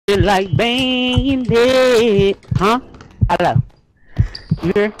like Bandit. Huh? Hello.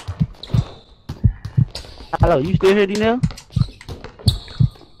 You here? Hello, you still here, Dino?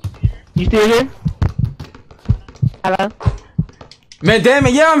 You still here? Hello? Man, damn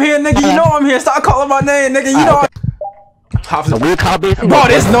it, yeah, I'm here, nigga. You know I'm here. Stop calling my name, nigga. You know So we'll call this. Bro,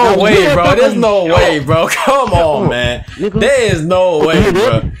 there's no way, bro. There's no way, bro. Come on, man. There is no way,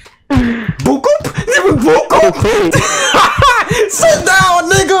 bro. Book up, nigga. Book up. Sit down,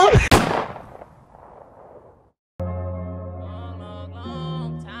 nigga.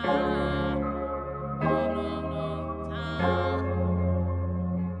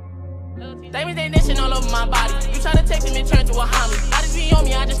 Diamonds ain't dishing all over my body. You try to text me and turn to a homie. I just be on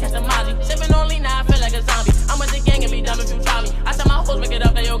me, I just catch the Mozzie. Sipping on lean, now I feel like a zombie. I'm with the gang and be dumb if you try me. I tell my hoes, make it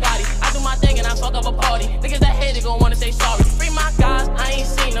up, they yo Gotti. I do my thing and I fuck up a party. Niggas that hate it gon' wanna say sorry. Free my guys, I ain't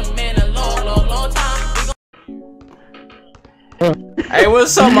seen them in a long time. Hey,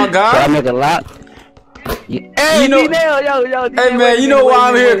 what's up, my guy? That nigga lock. Hey, you know, yo, hey man, you know why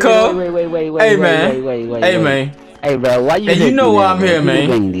I'm here, cuz. Hey man, hey man. Hey bro, why you? Hey, you know why I'm here,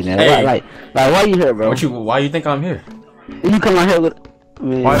 man. Hey, like, why you here, bro? Why you think I'm here? You come out here with.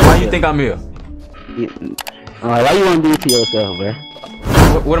 Why you think I'm here? Alright, why you wanna do it to yourself, bro?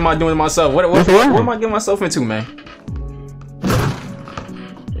 What am I doing to myself? What am I getting myself into, man?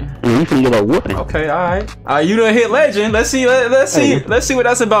 You finna get a whooping. Okay, alright. You done hit legend. Let's see what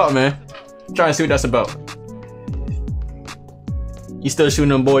that's about, man. I'm trying to see what that's about. You still shooting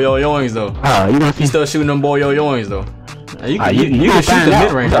them boy yo yoings though. You still shooting them boy yo yoings though. You can shoot the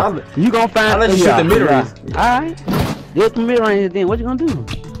mid range. You gonna find? I'll let you shoot the mid range. Alright. Get the mid range then. What you gonna do?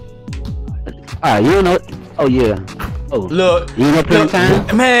 Alright, you know. Oh yeah. Oh. Look. You know play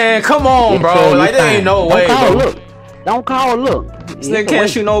time? Man, come on, bro. Like there ain't no way, bro. Look. Don't call. Look. This nigga can't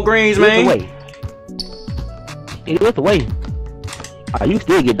shoot no greens, man. It's the way. You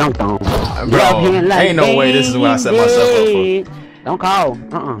still get dunked on. Bro, ain't no way this is what I set myself up for. Don't call.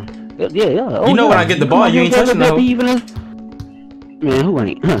 Yeah. Oh, you know when I get the ball, you ain't touching no. Man, who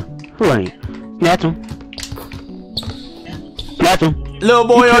ain't? Who ain't? Snatch him. Snatch him. Little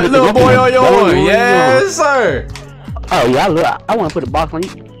boy on your yes, sir. Oh yeah, I want to put a box on you.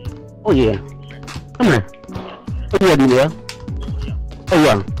 Oh yeah. Come here. Oh yeah, D-Neil. Oh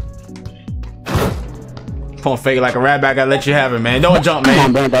yeah. Pump fake like a rat back. I let you have it, man. Don't jump, man. Come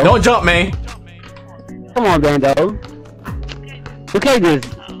on, Bando. Don't jump, man. Come on, Bando. You can't just.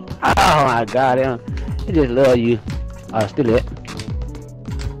 Oh my God, he just love you. Still it.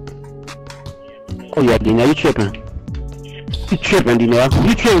 Oh yeah, D-Neil, you tripping. You tripping, D-Neil.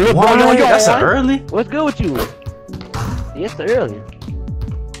 You tripping. Look, boy, that's early. What's good with you? Yes, early.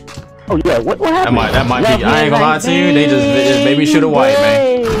 Oh yeah, what happened? That might be. I ain't gonna lie to you. They just made me shoot a white,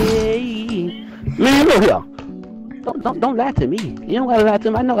 man. Man, look here. Don't lie to me. You don't gotta lie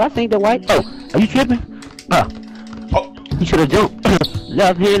to me. I know. I think the white. Oh, are you tripping? Oh, you should have jumped.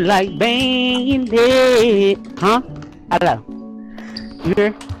 Love him like Bandit. Huh? Hello. You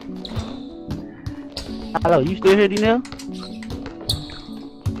here? Hello. You still here, Dino?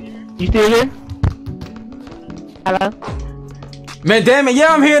 You still here? Hello. Man, damn it, yeah,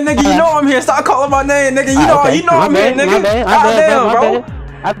 I'm here, nigga. You know I'm here. Stop calling my name, nigga. You know I'm here, nigga. Goddamn, bro.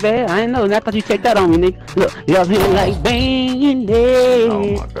 I bet. I didn't know. I thought you checked that on me, nigga. Look, love him like Bandit. Oh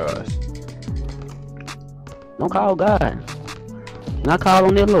my gosh. Don't call God. Not call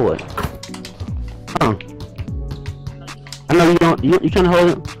on the Lord. I know you don't. You trying to hold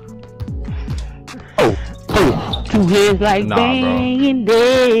it? Oh, two hands like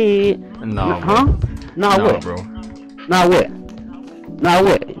Bandit. Nah, huh? Nah, what? Bro. Nah, what? Nah,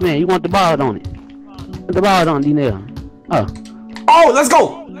 what? Man, you want the ball on it? Put the ball on D-Nail. Oh, let's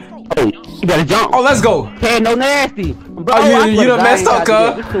go. Oh, you better jump. Oh, let's go. Hey, no nasty. Bro, you done messed up,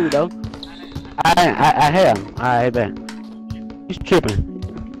 cuz. It's cool though. I have. Alright, bet. He's tripping.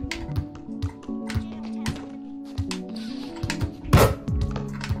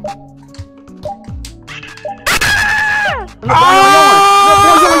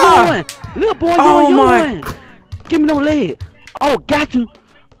 Little boy, you give me no leg. Oh, got you.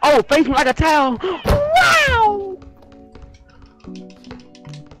 Oh, face me like a towel. Wow.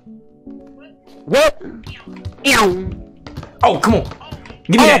 What? Oh, come on.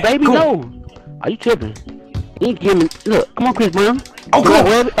 Give me that, baby, no. Are you tripping? You ain't give me. Look, come on, Chris Brown. Oh, come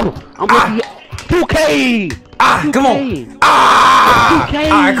on. Oh, I'm looking at 2K. 2K. Come on. 2K.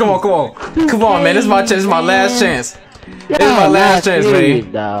 Alright, come on. Come on, man. This is my chance. This is my last chance. This is my last chance,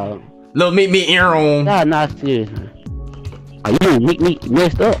 man. Dog. Little meet Aaron. Nah, not serious, man. Oh, you make me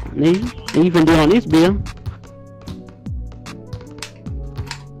messed up, nigga. And you been doing this, Bill.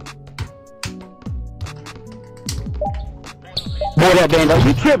 Boy, that Bando,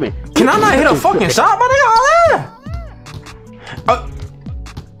 you tripping. Can I not hit a fucking shot, my nigga?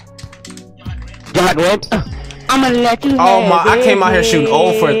 I'm gonna let you. Oh my! I came out here shooting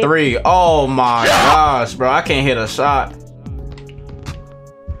 0 for 3. Oh my gosh, bro! I can't hit a shot.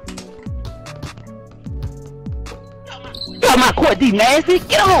 Get on my court, D nasty.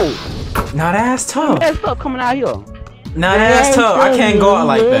 Get on. Nah, that's tough. That's up coming out here. Nah, that's tough. I can't go out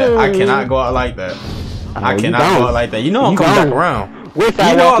like that. I cannot go out like that. I cannot go out like that. You know I'm coming back around. You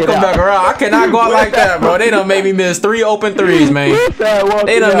know I'll come back around. I cannot go out like that, bro. They done made me miss 3 open threes, man.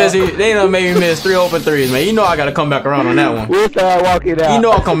 They done made me miss 3 open threes, man. You know I gotta come back around on that one. You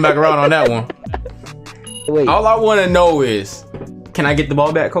know I'll come back around on that one. Wait. All I wanna know is, can I get the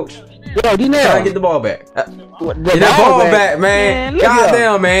ball back, coach? Yo, can I get the ball back? Get that ball back, man.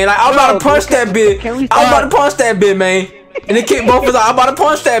 Goddamn, man. Like, I'm about to punch that bitch. I'm about to punch that bitch, man. And then kick both of us out. I'm about to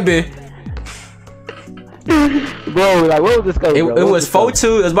punch that bitch. Bro, like, what was the score? It was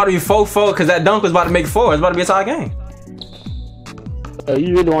 4-2. It was about to be 4-4 because that dunk was about to make 4. It was about to be a tie game.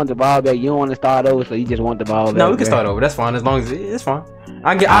 You really want the ball back? You don't want to start over, so you just want the ball back? No, we can start over. That's fine. As long as it's fine.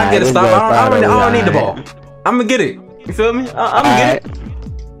 I get a stop. I don't need the ball. I'm gonna get it. You feel me? I'm gonna get it.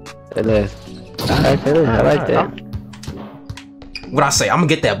 It is. I like that. What I say? I'm gonna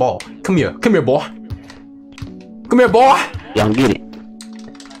get that ball. Come here, boy. Come here, boy. Yeah, I'm get it.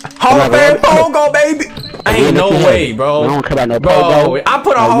 Hall of Fame pogo, baby. Ain't no way, bro. I don't care about no bro, pogo. I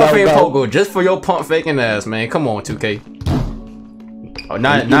put a Hall of Fame pogo just for your pump faking ass, man. Come on, 2K. Oh,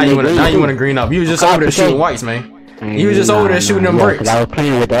 now you wanna green up. You was just over there shooting whites, man. You was just over there shooting them bricks. I was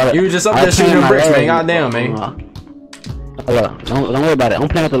playing with that. You was just up there shooting them bricks, man. Goddamn, man. Don't worry about it. I'm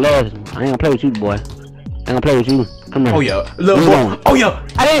playing with the Lord. I ain't gonna play with you, boy. I ain't gonna play with you. Come on. Oh yeah, little boy. Oh yeah.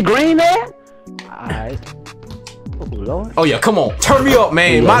 I didn't green there. Alright. Oh Lord. Oh yeah, come on. Turn me up,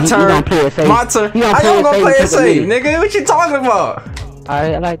 man. My turn. My turn. I don't gonna play it safe, nigga. What you talking about?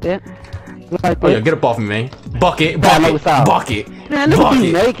 Alright, I like that. Oh yeah, get up off me, man. Bucket. Bucket. Man, look what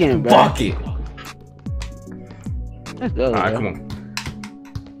you making, bro. Bucket. Let's go. Alright, come on.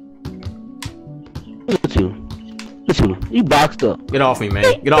 Look at you. You boxed up. Get off me,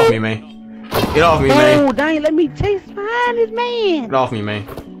 man. Get off me, man. Get off me, man. Oh, dang, let me chase behind this man. Get off me, man.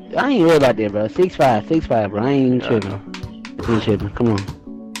 I ain't worried about that, bro. 6'5", bro. I ain't even tripping. I ain't tripping. Come on.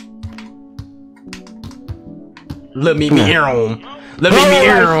 Let me be here on. Let me be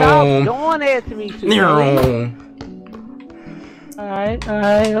here on. Don't that to me, too. Here on. Alright.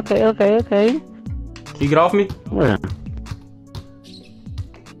 Okay. Can you get off me? What?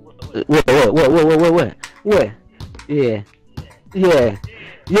 Yeah.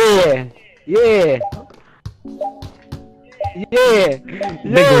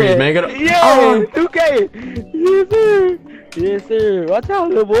 Big grease, man. Get up. Yeah. 2K. Yes, sir. Watch out,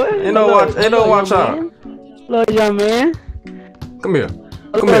 little boy. Ain't no watch out. Little young man. Come here.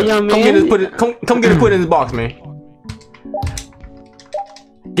 Come get it. Come get it. Put it in this box, man.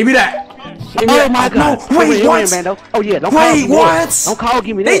 Give me that. Give me that. My God. No, wait, what? Oh yeah. Wait, what? Don't call.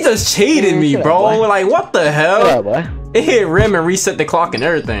 Give me that. They just cheated me, bro. Like, what the hell? Yeah, boy. It hit rim and reset the clock and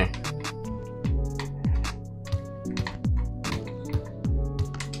everything.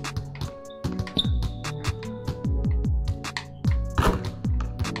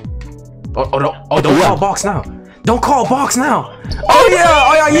 Don't call box now. Don't call box now. Oh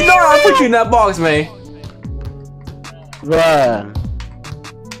yeah, you know I put you in that box, man. Bruh.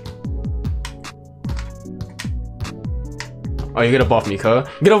 Oh, you get up off me, cuz.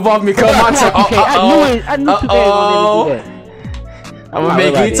 Get up off me, cuz. My turn. I knew today was gonna do that. I'm gonna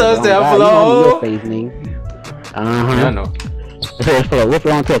make you touchdown, flow. Yeah, I know. What's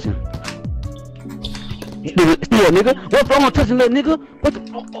wrong touching? Still, nigga. What's wrong touching, little nigga?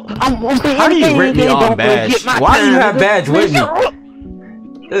 How do you rip me on badge? Why do you have badge with me?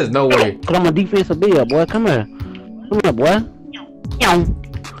 There's no way. Cause I'm a defensive bill, boy. Come here. Come here, boy.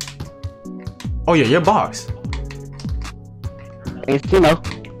 Oh yeah, your box. It's, you know.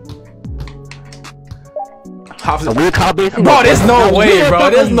 Bro, there's no way, bro.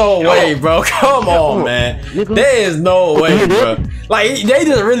 There's no way, bro. Come on, man. There is no way, bro. Like, they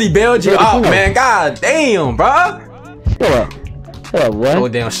just really bailed you out, man. God damn, bro. Shut up. Shut up, boy. Oh,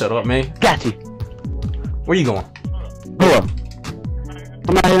 damn, shut up, man. Got you. Where you going? Go up.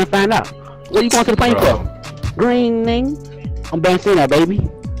 I'm out here to find out. Where you going to the paint for? Green name. I'm Bandit, baby.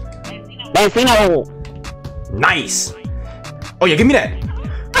 Bandit. Nice. Oh, yeah, give me that.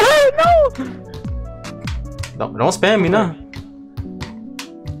 Oh, no. Don't spam me now.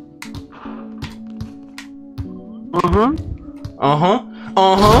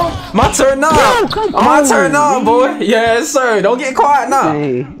 My turn now. My turn now, boy. Yes, sir. Don't get quiet now.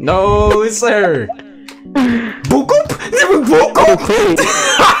 Hey. No, sir. Boop, boop. me, Buko.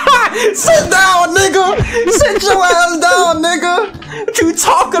 Sit down, nigga. Sit your ass down, nigga. What you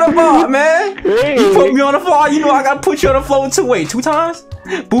talking about, man? You put me on the floor. You know I gotta put you on the floor too. Wait, 2 times?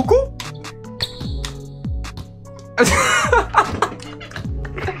 Buku?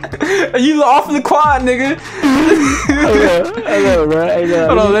 You off the quad, nigga. Hello, bro.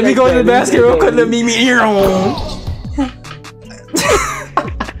 Hold on, let me go to the basket real quick. Let me ear on.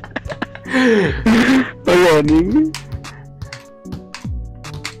 Hello, nigga.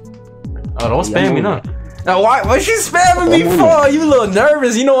 Oh, don't spam me, no. Now, what you spamming me for? You a little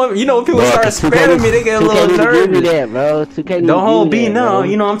nervous. You know when people start spamming me, they get a little nervous. That, bro. Don't hold B now.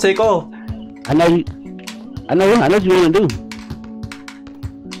 You know I'm take off. I know what you wanna do.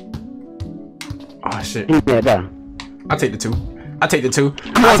 Oh shit. Yeah, I take the 2. I take the 2.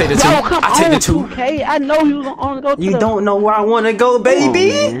 I take the 2. I take the 2. Okay, I know you gonna go. You don't know where I wanna go,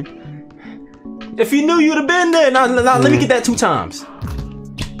 baby. If you knew, you'd have been there. Now let me get that 2 times.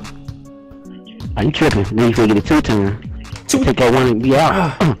 Are you tripping? Then you finna get it 2 times. Take that 1 and be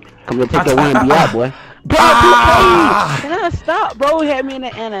out. Come on, take that 1 and be out, boy. Bro, can I stop, bro? You had me in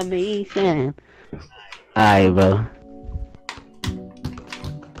the animation. Alright, bro.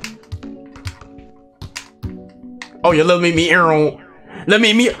 Oh, you let me Aaron. Let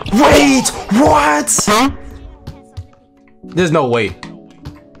me wait. What? Huh? There's no way.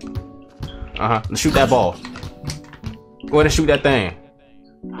 Let's shoot that ball. Go ahead and shoot that thing.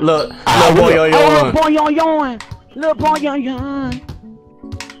 Look, little boy, yo, little boy, yo, yo, little boy, yo, yo.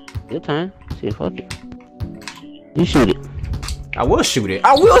 Good time. See, fuck it. You shoot it. I will shoot it.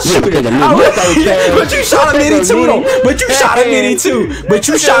 I will shoot it. But you shot a mini too, though. But you shot a mini too. But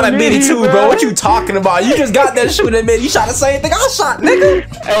you shot a mini too, bro. What you talking about? You just got that shooting mini. You shot the same thing I shot, nigga.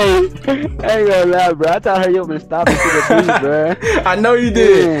 Hey, I ain't gonna lie, bro. I thought her you been stopping to the beat, bro. I know you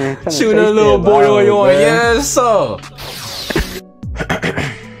did. Shooting a little boy on your yes, sir.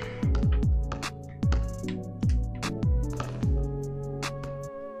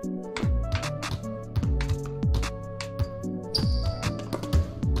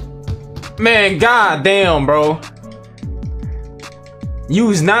 Man, goddamn, bro.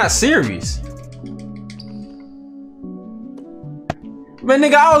 You's not serious. Man,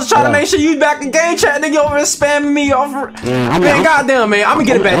 nigga, I was trying to make sure you back in game chat, nigga, over there spamming me off. Man, goddamn, man, I'ma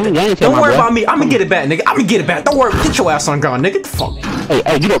get it back. Don't worry about me. I'ma get it back, nigga. I'ma get it back. Don't worry. Get your ass on the ground, nigga. Get the fuck.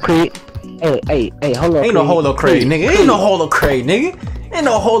 Hey, you know Craig. Hey, hold up. Ain't no holo Craig, nigga. Ain't no holo Craig, nigga. Ain't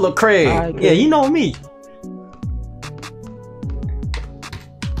no holo Craig. Yeah, you know me.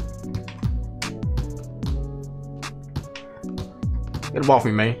 Get a ball for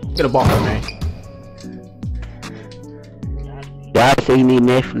me, man. Get a ball for me, man. Y'all say you need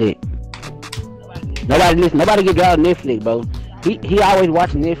Netflix. Nobody get y'all Netflix, bro. He always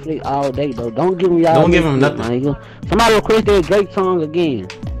watching Netflix all day, bro. Don't give him y'all. Don't give him nothing. Man. Somebody request that Drake song again.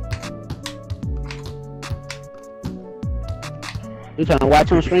 You trying to watch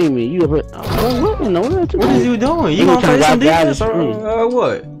him streaming? You what is you doing? You gonna play some defense or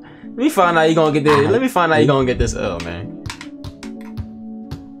what? Let me find out you gonna get this. Let me find out you gonna get this man.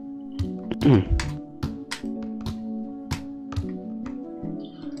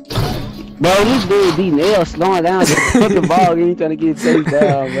 Bro, this dude D-Nail slowing down just put the ball and he trying to get chased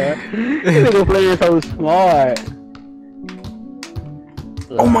down, bro. This nigga playing so smart.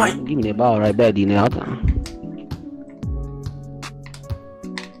 Oh my! Give me that ball right back, D-Nail.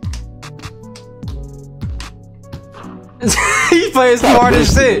 He playing smart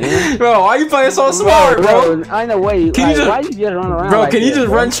as shit, bro. Why you playing so smart, bro? I know why you just run around. Bro, like can you that, just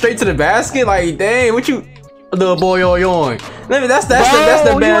bro? run straight to the basket? Like, dang, what you, little boy, yo. That's the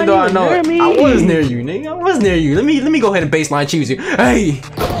band I know. I was near you, nigga. I was near you. Let me go ahead and baseline choose you. Hey,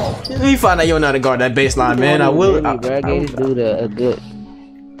 let me find out you know how to guard that baseline, man. I will. I gave this dude a good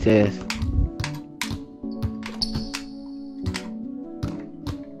test.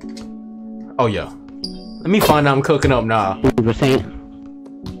 Oh yeah. Let me find out I'm cooking up now. 2%,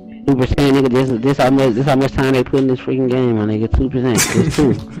 nigga. This how much time they put in this freaking game, my nigga. 2%. It's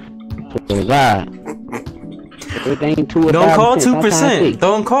 2. So God. Everything 2 or Don't call 2%.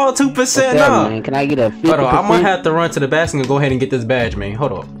 Don't call 2% now. Man. Can I get a 50%? Hold on, I'm gonna have to run to the basket and go ahead and get this badge, man.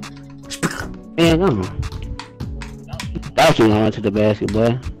 Hold up. Man, no. Thought you gonna run to the basket,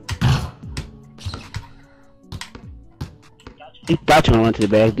 boy. You thought you gonna run to the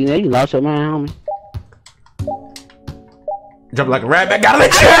basket. You lost your mind, homie. Jump like a rabbit, gotta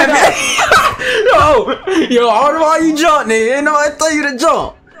let you have it. yo, I don't know why you jump, nigga. Ain't nobody tell you to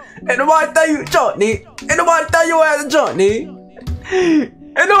jump. Ain't nobody tell you to jump, nigga. Ain't nobody tell you how to jump, nigga.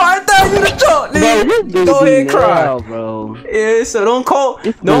 And no, I thought you the jump, nigga. Go ahead and cry, bro. Yeah, so don't call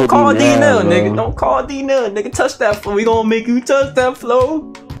D Nell, nigga. Don't call D Nell, nigga. Touch that flow. We gonna make you touch that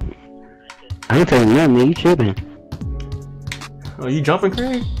flow. I ain't telling nothing, man. You tripping? Oh, you jumping,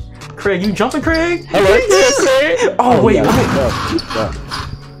 Craig? Craig, you jumping, Craig? Craig. Oh wait, wait.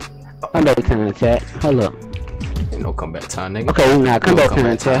 I'm back time, chat. Hold up. Ain't no comeback time, nigga. Okay, now come back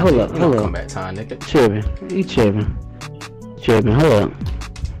time, chat. Hold up, hold up. Comeback time, nigga. Tripping. You tripping? Tripping. Hold up.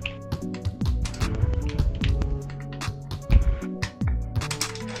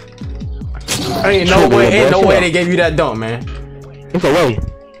 Ain't no way they gave you that dunk, man. It's a way.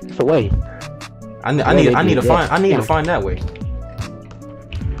 It's a way. I need to find that way.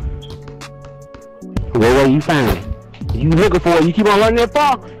 What way you find it? You looking for it, you keep on running that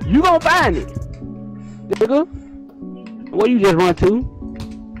far, you gonna find it. Nigga. Where you just run to?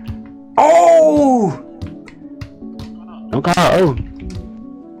 Oh! Don't call oh.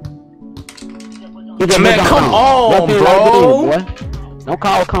 Man, come on, bro. Don't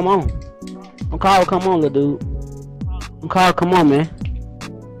call come on. Don't call come on, little dude. Don't call come on, man.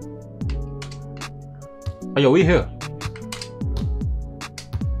 Oh, yo, we here.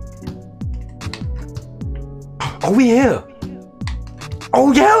 Oh, we here.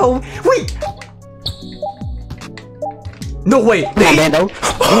 Oh, yo, wait. No, wait. Come on, Bando.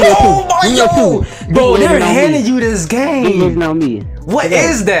 Oh, my yo. Bro, they're handing you this game. On me. What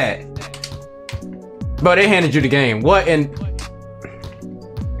is that? Bro, they handed you the game. What in...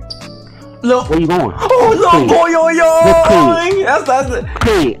 Look. Where you going? Oh, look, boy, yo. That's it.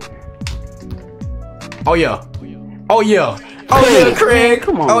 Craig. Oh, yeah. Oh, yeah. Oh, yeah, Craig.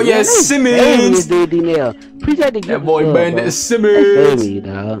 Come on, oh, yeah, Simmons. Appreciate the that boy Bandit Simmons. Me,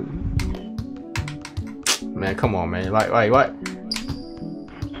 dog. Man, come on, man. Like, what?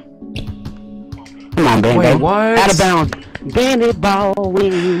 Come on, Bandit. Wait, what? Out of bounds. Bandit ball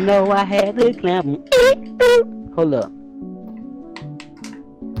when you know I had the clamp. Hold up.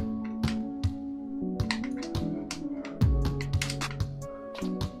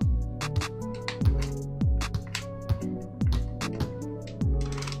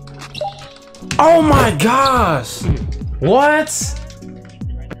 Oh my gosh! What?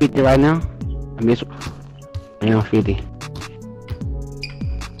 50 right now? I miss. I am 50.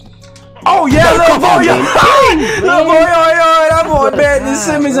 Oh yeah, little boy, yo! Little boy, yo! That boy Bandit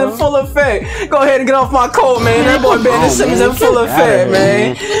Simmons in full effect. Go ahead and get off my coat, man. That boy Bandit Simmons in full effect,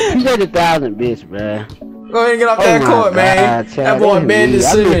 man. You got 1,000 bits, bruh. Go ahead and get off that court, man. That boy Bandit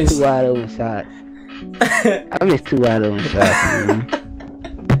Simmons. I missed 2 wide open shots. I missed 2 wide open shots, man.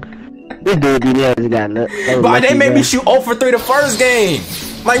 This dude just got but they made me shoot 0 for 3 the first game.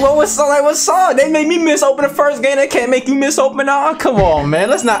 Like what's up? They made me miss open the first game. They can't make you miss open now. Come on,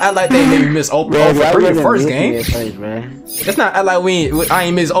 man. Let's not act like they made me miss open 0 for 3 the first game. Let's not act like I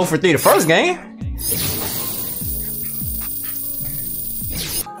ain't miss 0 for 3 the first game.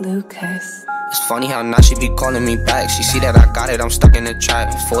 Lucas. It's funny how now she be calling me back. She see that I got it, I'm stuck in the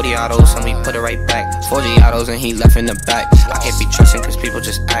trap. 40 autos, and we put it right back. 40 autos and he left in the back. I can't be trusting cause people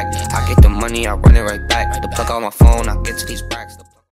just act. I get the money, I run it right back. The plug on my phone, I get to these racks.